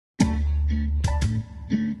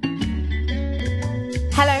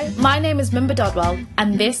My name is Mimba Dodwell,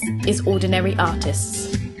 and this is Ordinary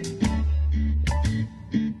Artists.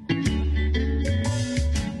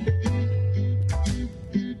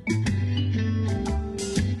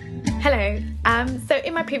 Hello. So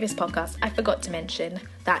in my previous podcast, I forgot to mention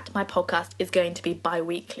that my podcast is going to be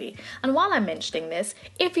bi-weekly. And while I'm mentioning this,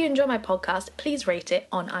 if you enjoy my podcast, please rate it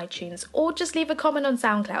on iTunes or just leave a comment on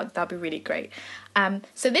SoundCloud. That'd be really great.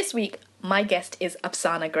 So this week, my guest is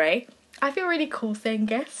Afsaneh Gray. I feel really cool saying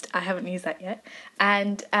guest. I haven't used that yet.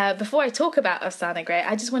 And before I talk about Afsaneh Gray,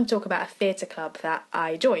 I just want to talk about a theatre club that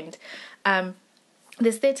I joined.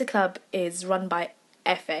 This theatre club is run by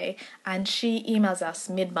FA, and she emails us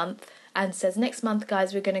mid-month and says, next month,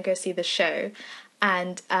 guys, we're going to go see the show.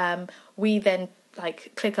 And we then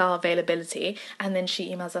click our availability, and then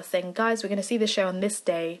she emails us saying, guys, we're going to see the show on this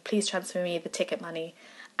day. Please transfer me the ticket money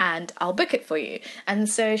and I'll book it for you. And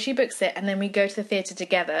so she books it, and then we go to the theatre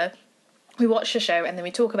together. We watch the show and then we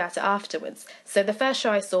talk about it afterwards. So the first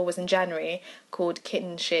show I saw was in January, called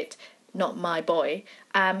Kitten Shit, Not My Boy.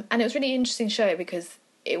 And it was a really interesting show because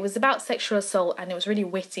it was about sexual assault, and it was really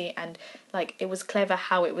witty, and it was clever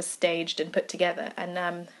how it was staged and put together.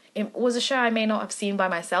 And it was a show I may not have seen by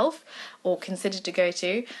myself or considered to go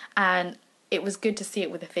to, and it was good to see it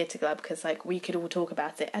with a theatre club because we could all talk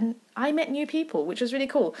about it, and I met new people, which was really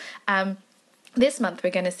cool. This month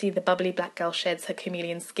we're going to see The Bubbly Black Girl Sheds Her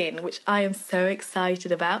Chameleon Skin, which I am so excited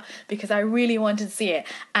about because I really wanted to see it.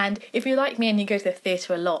 And if you're like me and you go to the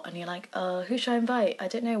theatre a lot and you're like, who should I invite? I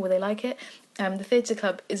don't know, will they like it? The theatre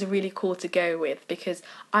club is really cool to go with because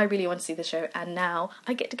I really want to see the show, and now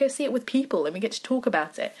I get to go see it with people and we get to talk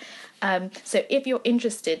about it. So if you're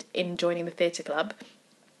interested in joining the theatre club,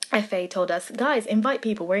 FA told us, guys, invite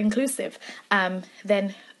people, we're inclusive.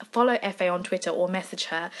 Then follow FA on Twitter or message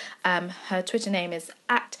her. Her Twitter name is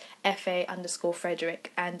 @FA_Frederick,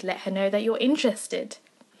 and let her know that you're interested.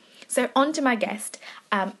 So on to my guest,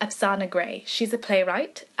 Afsaneh Gray. She's a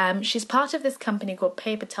playwright. She's part of this company called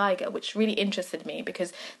Paper Tiger, which really interested me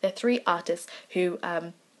because they're three artists who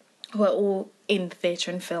are all in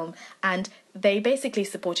theatre and film, and they basically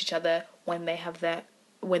support each other when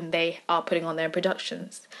they are putting on their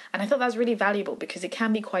productions. And I thought that was really valuable because it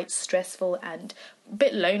can be quite stressful and a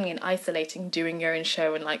bit lonely and isolating doing your own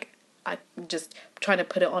show and I just trying to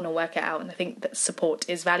put it on and work it out, and I think that support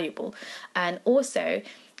is valuable. And also,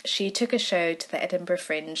 she took a show to the Edinburgh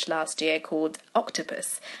Fringe last year called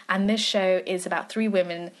Octopus, and this show is about three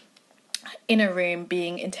women in a room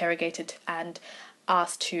being interrogated and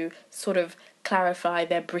asked to sort of clarify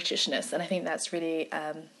their Britishness, and I think that's really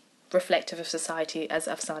reflective of society, as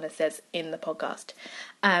Afsaneh says in the podcast.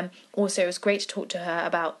 Also, it was great to talk to her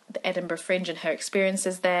about the Edinburgh Fringe and her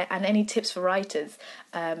experiences there and any tips for writers.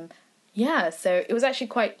 So it was actually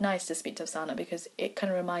quite nice to speak to Afsaneh because it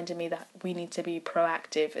kind of reminded me that we need to be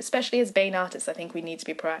proactive, especially as BAME artists. I think we need to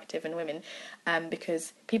be proactive in women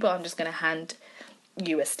because people aren't just going to hand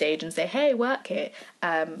you a stage and say, hey, work it,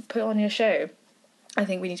 put on your show. I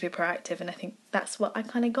think we need to be proactive, and I think that's what I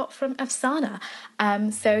kind of got from Afsaneh.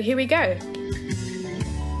 So here we go.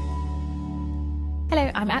 Hello,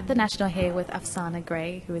 I'm at the National here with Afsaneh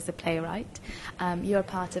Gray, who is a playwright. You're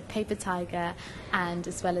part of Paper Tiger, and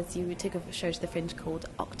as well as you took a show to the Fringe called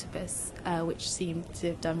Octopus, which seemed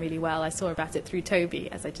to have done really well. I saw about it through Toby,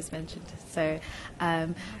 as I just mentioned. So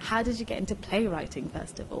how did you get into playwriting,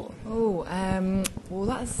 first of all? Well,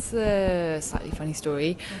 that's a slightly funny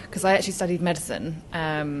story, because I actually studied medicine,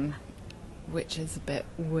 which is a bit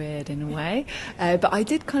weird in a way. But I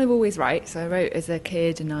did kind of always write. So I wrote as a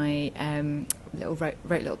kid, and I wrote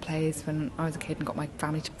little plays when I was a kid and got my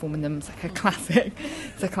family to perform in them. It's a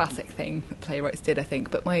classic thing that playwrights did, I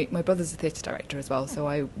think. But my brother's a theatre director as well, so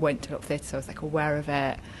I went to a lot of theatre, so I was aware of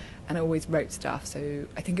it, and I always wrote stuff. So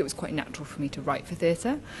I think it was quite natural for me to write for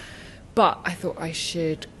theatre. But I thought I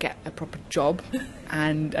should get a proper job,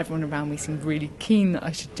 and everyone around me seemed really keen that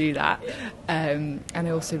I should do that. And I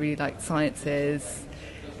also really liked sciences,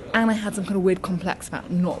 and I had some kind of weird complex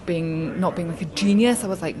about not being a genius. I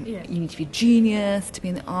was like, You need to be a genius to be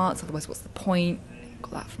in the arts, otherwise what's the point? I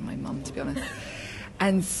got that from my mum, to be honest.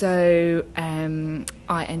 And so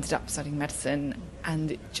I ended up studying medicine,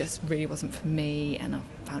 and it just really wasn't for me, and I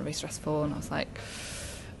found it very stressful, and I was like,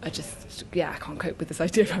 I can't cope with this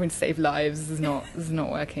idea of having to save lives. This is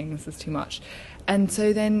not working. This is too much. And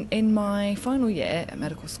so then in my final year at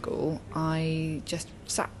medical school, I just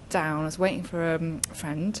sat down. I was waiting for a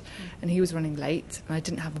friend, and he was running late, and I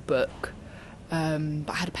didn't have a book. But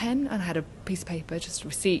I had a pen and I had a piece of paper, just a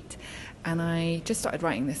receipt, and I just started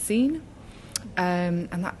writing this scene. And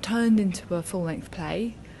that turned into a full-length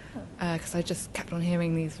play. because I just kept on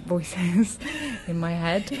hearing these voices in my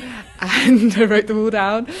head, and I wrote them all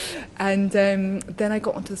down. And then I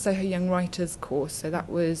got onto the Soho Young Writers course, so that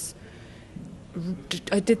was...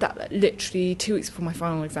 I did that literally 2 weeks before my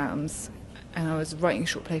final exams, and I was writing a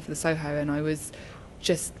short play for the Soho, and I was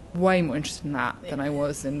just way more interested in that than I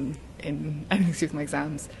was in anything to do with my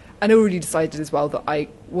exams. And I already decided as well that I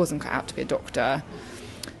wasn't cut out to be a doctor.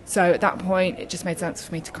 So at that point, it just made sense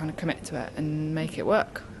for me to kind of commit to it and make it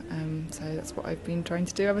work. So that's what I've been trying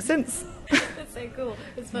to do ever since. That's so cool.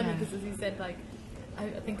 It's funny because, as you said, like, I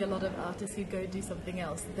think a lot of artists who go do something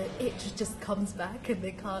else, the itch just comes back and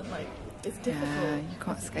they can't, like, it's difficult. Yeah, you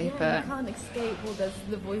can't escape it. You can't escape. Well, there's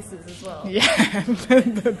the voices as well. Yeah,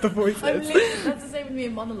 the voices. That's the same with me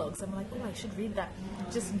in monologues. I'm like, oh, I should read that.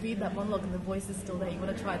 Just read that monologue and the voice is still there. You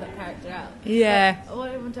want to try that character out. Yeah. But what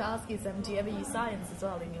I want to ask you is, do you ever use science as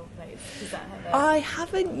well in your plays? Does that have I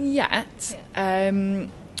haven't yet. Yeah.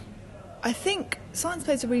 I think science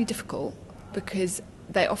plays are really difficult because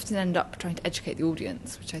they often end up trying to educate the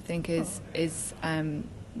audience, which I think is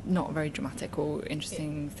not a very dramatic or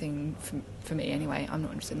interesting thing for me anyway. I'm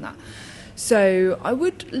not interested in that. So I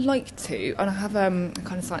would like to, and I have a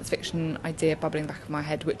kind of science fiction idea bubbling back in my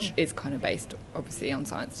head, which is kind of based obviously on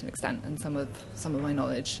science to an extent and some of my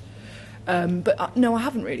knowledge. But no, I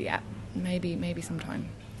haven't really yet. Maybe sometime.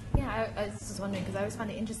 Yeah, I was just wondering because I always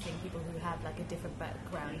find it interesting people who have like a different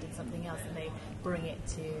background in something else and they bring it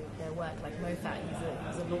to their work. Like Mofat,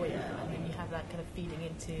 he's a lawyer, and then you have that kind of feeding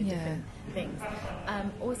into different things.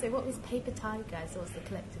 Also, what was Paper Tiger? So what's the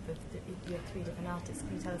collective of your 3 different artists?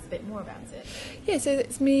 Can you tell us a bit more about it? Yeah, so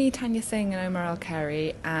it's me, Tanya Singh, and Omar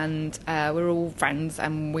Al-Khari, and we're all friends,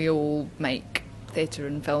 and we all make theatre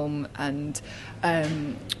and film, and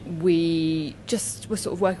we just were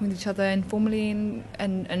sort of working with each other informally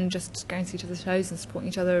and just going to each other's shows and supporting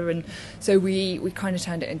each other, and so we kind of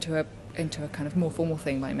turned it into a kind of more formal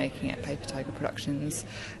thing by making it Paper Tiger Productions.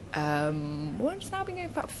 It's now been going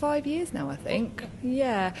for about 5 years now, I think.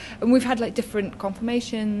 Yeah, and we've had like different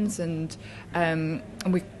confirmations, and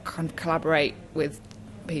we kind of collaborate with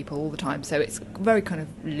people all the time, so it's a very kind of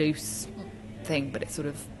loose thing, but it's sort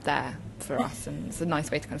of there for us, and it's a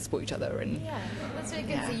nice way to kind of support each other. And yeah, that's really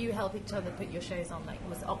good. Yeah. So you help each other put your shows on. Like,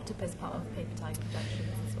 was Octopus part of Paper Tiger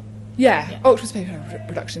Productions as well? Yeah. Octopus Paper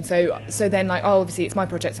Production. So then, like, obviously it's my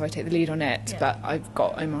project, so I take the lead on it. Yeah. But I've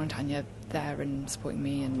got Omar and Tanya there and supporting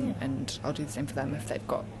me, and I'll do the same for them if they've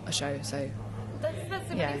got a show. So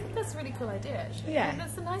that's a really cool idea, actually. Yeah, and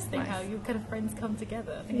that's a nice thing how your kind of friends come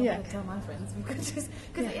together. I think I'm going to tell my friends because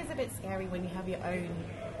it is a bit scary when you have your own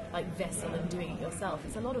like vessel and doing it yourself.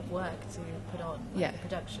 It's a lot of work to put on the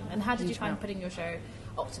production. And how did you find putting your show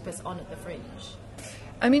Octopus on at the Fringe?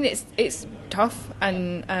 I mean, it's tough,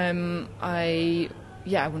 and I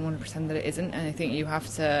wouldn't want to pretend that it isn't. And I think you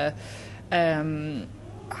have to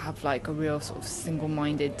have like a real sort of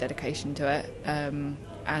single-minded dedication to it,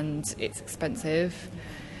 and it's expensive.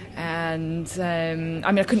 And I mean,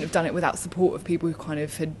 I couldn't have done it without support of people who kind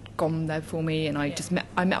of had gone there for me, and I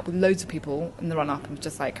met up with loads of people in the run-up and was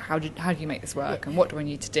just like, how do you make this work, and what do I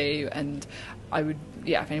need to do? And I would,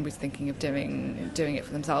 if anybody's thinking of doing it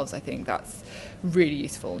for themselves, I think that's really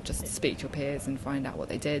useful, just to speak to your peers and find out what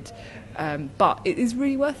they did. But it is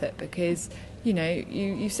really worth it because, you know,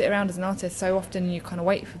 you sit around as an artist so often, you kind of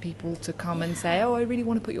wait for people to come and say, oh, I really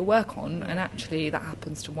want to put your work on, and actually that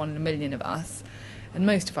happens to 1 in a million of us. And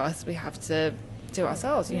most of us, we have to do it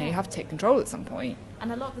ourselves. You know, you have to take control at some point.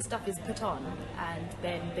 And a lot of the stuff is put on, and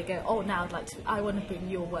then they go, oh, now I want to bring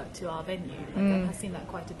your work to our venue. Like, I've seen that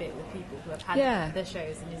quite a bit with people who have had their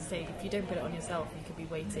shows, and you say, if you don't put it on yourself, you could be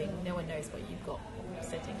waiting. No one knows what you've got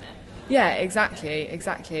sitting there. Yeah, exactly.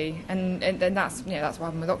 And that's what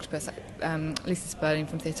happened with Octopus. Lisa Sperling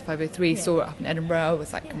from Theatre 503 saw it up in Edinburgh,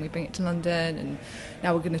 was like, can we bring it to London? And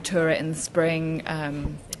now we're going to tour it in the spring.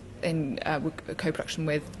 In co-production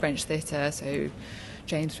with Greenwich Theatre, so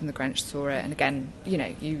James from the Greenwich saw it, and again, you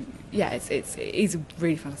know, it is a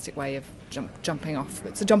really fantastic way of jumping off.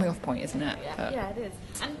 It's a jumping off point, isn't it? Yeah, it is.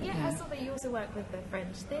 And I saw that you also work with the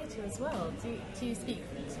French Theatre as well. Do you speak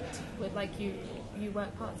with, like, you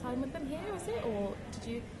work part-time with them here, is it? Or did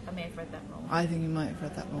you... I may have read that wrong. I think you might have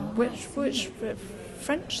read that wrong. Which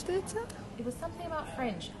French Theatre? It was something about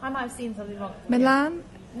French. I might have seen something wrong. Milan?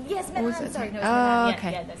 Yes, Milan. Sorry, no, it was Milan.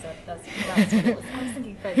 Okay. Yeah, that's what it was. I was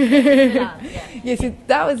thinking French. Milan, yeah, so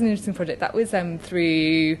that was an interesting project. That was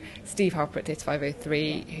through Steve Harper at Theatre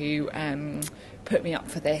 503, who put me up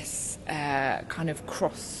for this kind of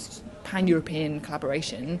pan-European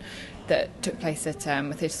collaboration that took place at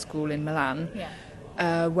a theatre school in Milan.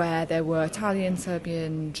 Where there were Italian,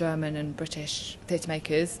 Serbian, German and British theatre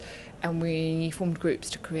makers, and we formed groups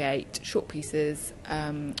to create short pieces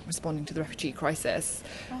responding to the refugee crisis,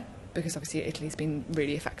 because obviously Italy's been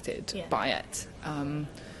really affected by it.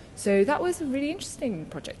 So that was a really interesting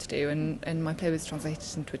project to do, and my play was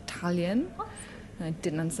translated into Italian. And I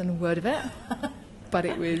didn't understand a word of it, but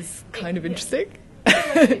it was kind of interesting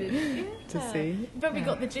to see. You probably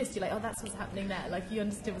got the gist. You're like, oh, that's what's happening there. Like, you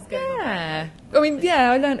understood what's going on. I mean,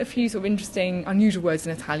 I learned a few sort of interesting, unusual words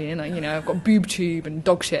in Italian. Like, I've got boob tube and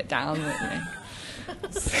dog shit down.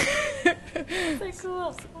 So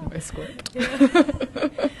cool. My script.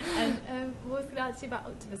 And what I was going to ask you about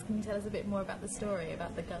Octopus, can you tell us a bit more about the story,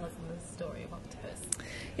 about the girls and the story of Octopus?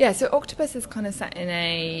 Yeah, so Octopus is kind of set in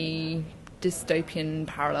a dystopian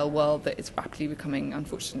parallel world that is rapidly becoming,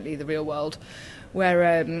 unfortunately, the real world,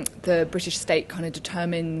 where the British state kind of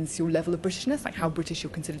determines your level of Britishness, like how British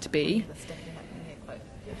you're considered to be. That's definitely happening here quite.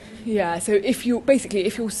 Yeah, so if you've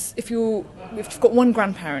got one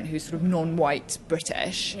grandparent who's sort of non-white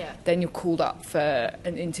British, then you're called up for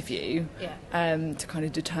an interview to kind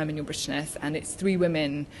of determine your Britishness, and it's 3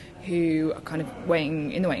 women who are kind of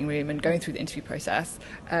in the waiting room and going through the interview process,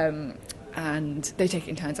 and they take it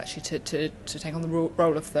in turns actually to take on the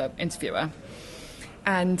role of the interviewer.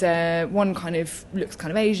 And one kind of looks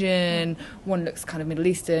kind of Asian, one looks kind of Middle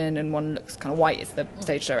Eastern, and one looks kind of white is the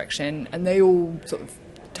stage direction, and they all sort of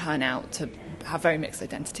turn out to have very mixed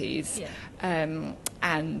identities,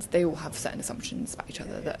 and they all have certain assumptions about each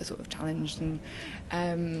other that are sort of challenged, and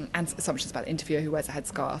assumptions about the interviewer who wears a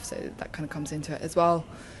headscarf, so that kind of comes into it as well.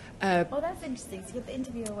 That's interesting. So you have the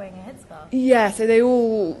interviewer wearing a headscarf. Yeah, so they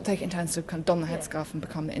all take it in turns to kind of don the headscarf and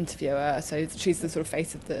become the interviewer. So she's the sort of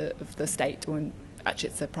face of the state, or actually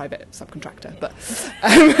it's a private subcontractor,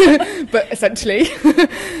 but essentially,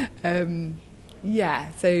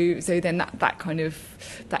 So then that kind of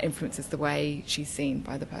that influences the way she's seen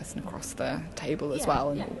by the person across the table as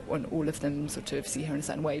well, and all of them sort of see her in a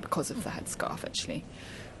certain way because of the headscarf actually.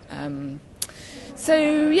 And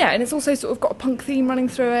it's also sort of got a punk theme running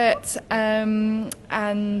through it, and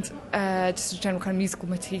just a general kind of musical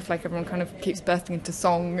motif, like everyone kind of keeps bursting into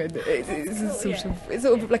song. And it's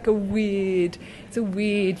sort of like a weird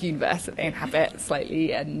universe that they inhabit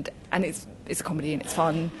slightly, and it's a comedy and it's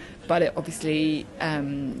fun, but it obviously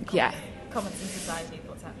comments in society of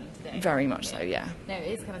what's happening today. Very much so, yeah. No,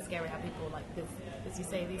 it is kind of scary how people as you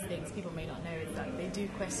say these things people may not know, is that they do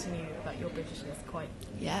question you about your Britishness quite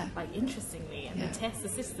interestingly, and the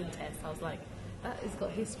system test, I was like, that has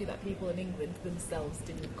got history that people in England themselves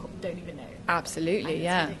don't even know. Absolutely,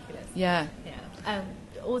 and it's ridiculous. Yeah.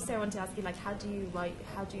 Also I want to ask you, like, how do you find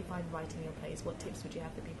writing your plays? What tips would you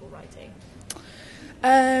have for people writing?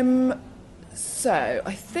 So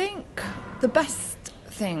I think the best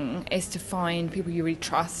thing is to find people you really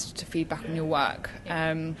trust to feedback on your work.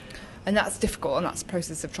 And that's difficult, and that's a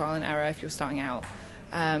process of trial and error if you're starting out.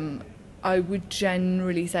 I would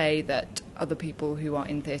generally say that other people who are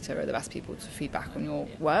in theatre are the best people to feedback on your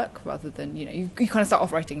work, rather than, you kind of start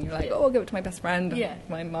off writing and you're like, I'll give it to my best friend,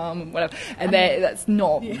 my mum, and whatever. And that's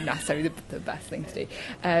not necessarily the best thing to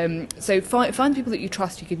do. So find people that you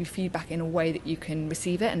trust who give you feedback in a way that you can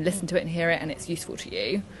receive it and listen to it and hear it and it's useful to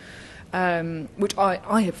you. Which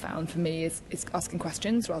I have found for me is asking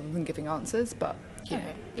questions rather than giving answers, but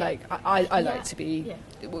I like to be.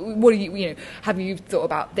 What do you have you thought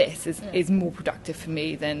about this? Is more productive for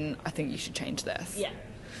me than I think you should change this.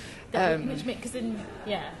 Because then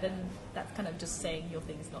that's kind of just saying your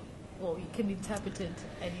thing's not, well, you can interpret it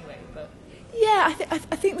anyway, but. Yeah, I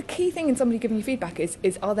think the key thing in somebody giving you feedback is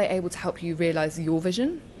are they able to help you realise your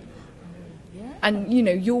vision? And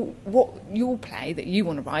your play that you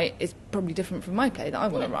want to write is probably different from my play that I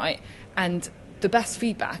want to write, and the best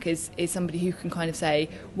feedback is somebody who can kind of say,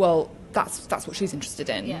 well, that's what she's interested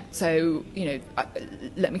in. So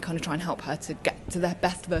let me kind of try and help her to get to the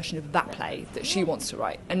best version of that play that she wants to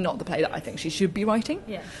write, and not the play that I think she should be writing.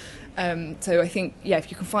 So I think if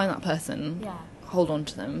you can find that person, hold on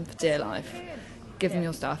to them for dear life, give them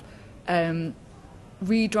your stuff.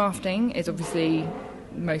 Redrafting is obviously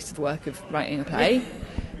most of the work of writing a play,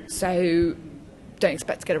 so don't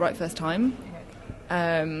expect to get it right first time.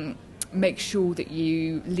 Make sure that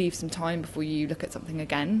you leave some time before you look at something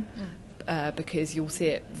again, because you'll see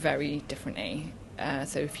it very differently.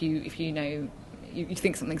 So if you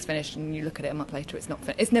think something's finished and you look at it a month later, it's not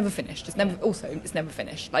it's never finished. It's never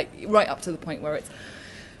finished. Like right up to the point where it's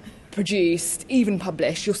produced, even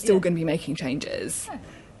published, you're still going to be making changes.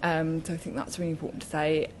 So I think that's really important to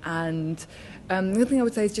say. And the other thing I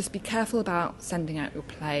would say is just be careful about sending out your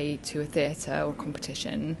play to a theatre or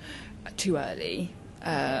competition too early.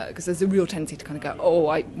 because there's a real tendency to kind of go, oh,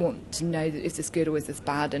 I want to know that is this good or is this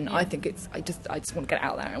bad, and I think I just want to get it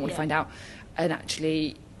out there. I want to find out, and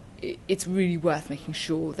actually, it's really worth making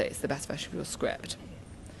sure that it's the best version of your script.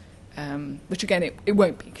 Which again, it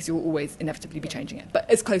won't be, because you'll always inevitably be changing it, but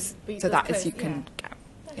as close to that as you can get.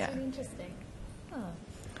 That's really interesting.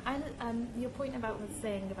 And your point about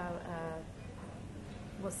saying about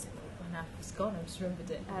now it's gone. I just remembered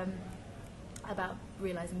it. About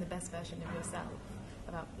realising the best version of yourself,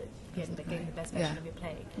 about getting the best version of your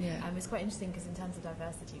play. It's quite interesting, because in terms of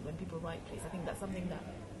diversity, when people write plays, I think that's something that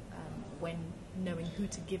when knowing who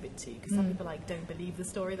to give it to, because some people don't believe the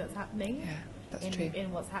story that's happening. That's true.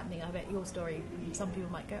 In what's happening, I bet your story, some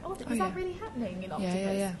people might go, is that really happening in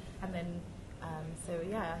Octopus? And then, I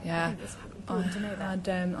think it's important to know that.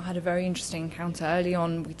 I had a very interesting encounter early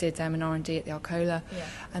on. We did an R&D at the Alcola,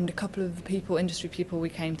 and a couple of industry people we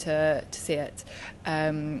came to see it,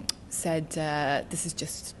 said this is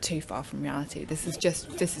just too far from reality. This is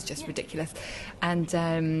just ridiculous. And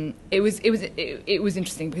it was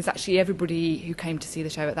interesting, because actually everybody who came to see the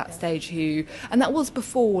show at that stage, and that was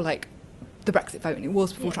before the Brexit vote, and it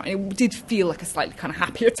was before Trump. It did feel like a slightly kind of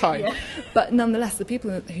happier time, but nonetheless, the people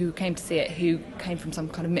who came to see it, who came from some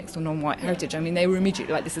kind of mixed or non-white heritage, I mean, they were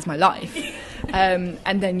immediately like, "This is my life." And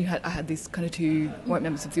then I had these kind of two white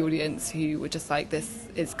members of the audience who were just like, "This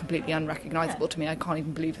is completely unrecognisable to me. I can't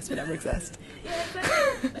even believe this would ever exist."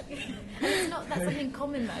 And that's something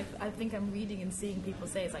common that I think I'm reading and seeing people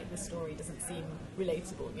say. It's like, this story doesn't seem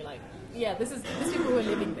relatable, and you're like, this people who are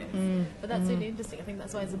living this. But that's really interesting. I think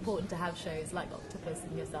that's why it's important to have shows like Octopus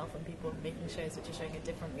and yourself, and people making shows which are showing a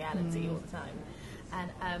different reality all the time.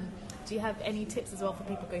 And do you have any tips as well for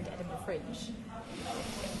people going to Edinburgh Fringe?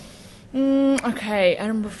 Okay,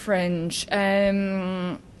 Edinburgh Fringe.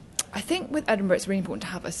 I think with Edinburgh, it's really important to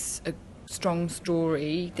have a strong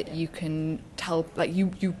story that you can tell. Like you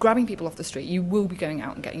grabbing people off the street, you will be going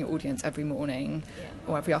out and getting your audience every morning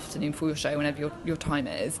or every afternoon for your show, whenever your time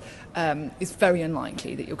is. It's very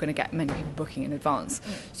unlikely that you're going to get many people booking in advance.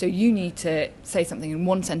 So you need to say something in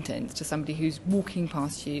one sentence to somebody who's walking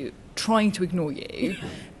past you, trying to ignore you,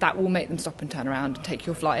 that will make them stop and turn around and take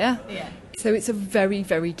your flyer. So it's a very,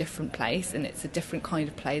 very different place, and it's a different kind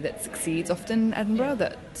of play that succeeds often in Edinburgh,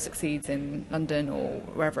 that succeeds in London or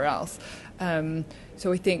wherever else.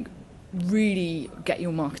 So I think really get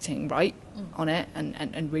your marketing right on it,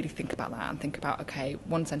 and really think about that, and think about, okay,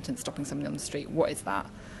 one sentence stopping somebody on the street, what is that?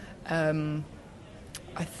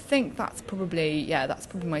 I think that's probably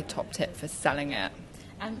my top tip for selling it.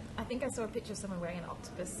 And I think I saw a picture of someone wearing an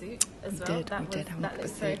octopus suit as well. We did have an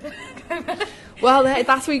octopus suit. Well,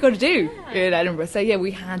 that's what you got to do in Edinburgh. So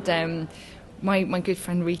we had my good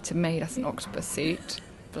friend Rita made us an octopus suit,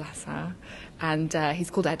 bless her, and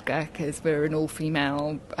he's called Edgar, because we're an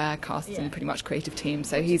all-female cast and pretty much creative team.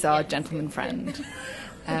 So he's our gentleman friend.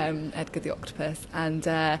 Edgar the Octopus, and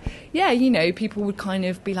people would kind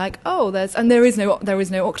of be like, there is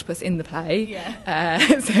no octopus in the play,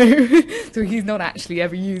 so he's not actually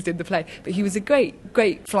ever used in the play, but he was a great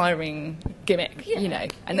flyering gimmick,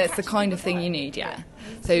 and that's the kind of thing you need.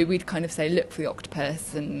 So we'd kind of say, look for the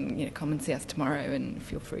octopus, and come and see us tomorrow, and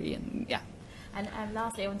feel free, and And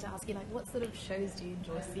lastly, I want to ask you, what sort of shows do you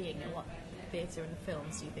enjoy seeing, and what theatre and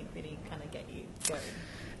films do you think really kind of get you going?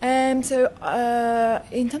 So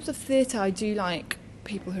in terms of theatre, I do like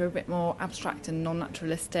people who are a bit more abstract and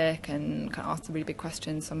non-naturalistic, and kind of ask the really big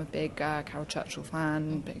questions. So I'm a big Carol Churchill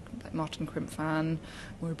fan, big Martin Crimp fan.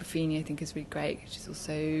 Maura Buffini, I think, is really great. She's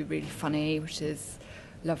also really funny, which is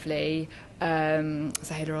lovely.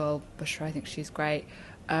 Zahida Al-Bushra, I think she's great.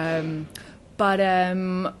 But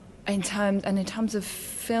in terms of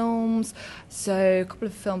films, so a couple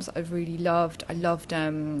of films that I've really loved. I loved,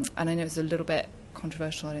 and I know it's a little bit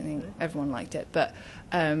controversial, I don't think everyone liked it, but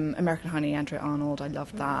American Honey, Andrea Arnold, I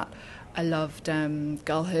loved that. I loved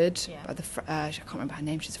Girlhood by I can't remember her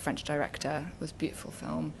name, she's a French director. It was a beautiful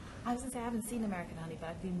film. I was going to say, I haven't seen American Honey, but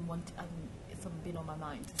I've been on my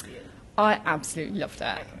mind to see it. I absolutely loved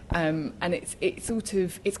it, and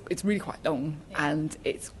it's really quite long, and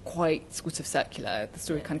it's quite sort of circular. The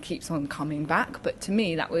story kind of keeps on coming back, but to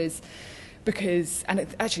me that was because, and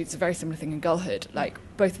it's a very similar thing in Girlhood. Like,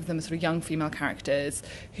 both of them are sort of young female characters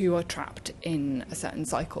who are trapped in a certain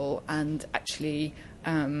cycle, and actually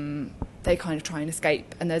they kind of try and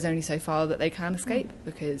escape, and there's only so far that they can escape,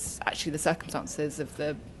 because actually the circumstances of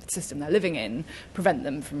the system they're living in prevent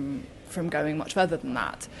them from going much further than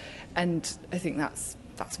that. And I think that's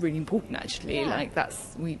really important, actually. Like,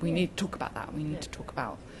 we need to talk about that. We need to talk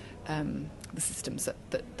about the systems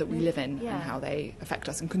that we live in and how they affect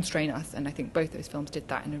us and constrain us. And I think both those films did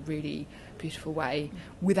that in a really beautiful way,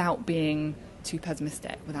 without being too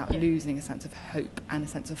pessimistic without losing a sense of hope and a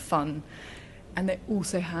sense of fun. And they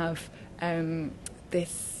also have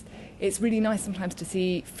this... It's really nice sometimes to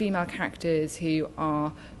see female characters who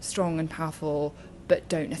are strong and powerful but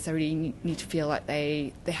don't necessarily need to feel like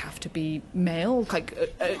they have to be male, like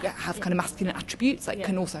have kind of masculine attributes, like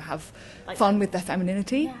can also have like fun with their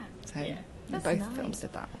femininity. Both films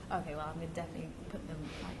did that. Okay, well, I'm going to definitely put them,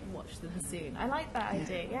 watch them soon. I like that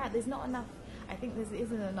idea. Yeah, there's not enough, I think there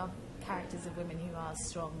isn't enough characters of women who are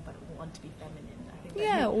strong but want to be feminine. I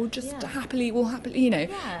think or just happily, you know,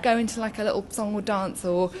 go into like a little song or dance,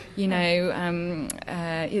 or you know,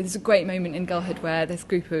 there's a great moment in Girlhood where this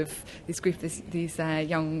group of these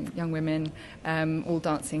young women all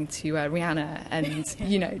dancing to Rihanna, and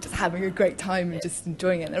you know, just having a great time and just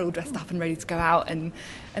enjoying it. They're all dressed up and ready to go out, and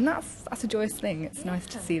that's a joyous thing. It's nice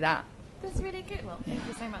to see that. That's really good. Well, thank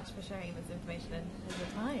you so much for sharing this information and your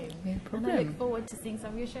time. No problem. And I look forward to seeing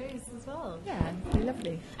some of your shows as well. Yeah, it'd be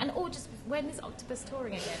lovely. And just when is Octopus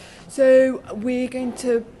touring again? So we're going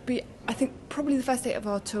to be, I think probably the first date of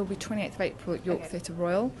our tour will be 28th of April at York Theatre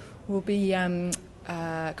Royal. We'll be coming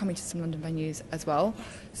to some London venues as well.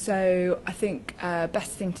 So I think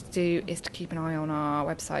best thing to do is to keep an eye on our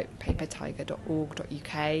website,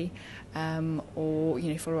 papertiger.org.uk, or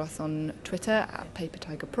you know, follow us on Twitter at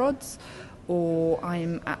papertigerprods, or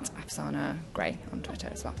I'm at Afsaneh Gray on Twitter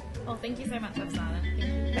as well. Well, thank you so much,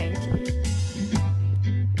 Afsaneh. Thank you.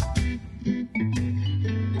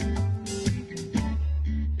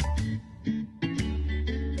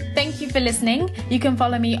 Thank you for listening. You can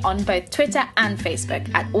follow me on both Twitter and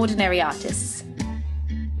Facebook at Ordinary Artists.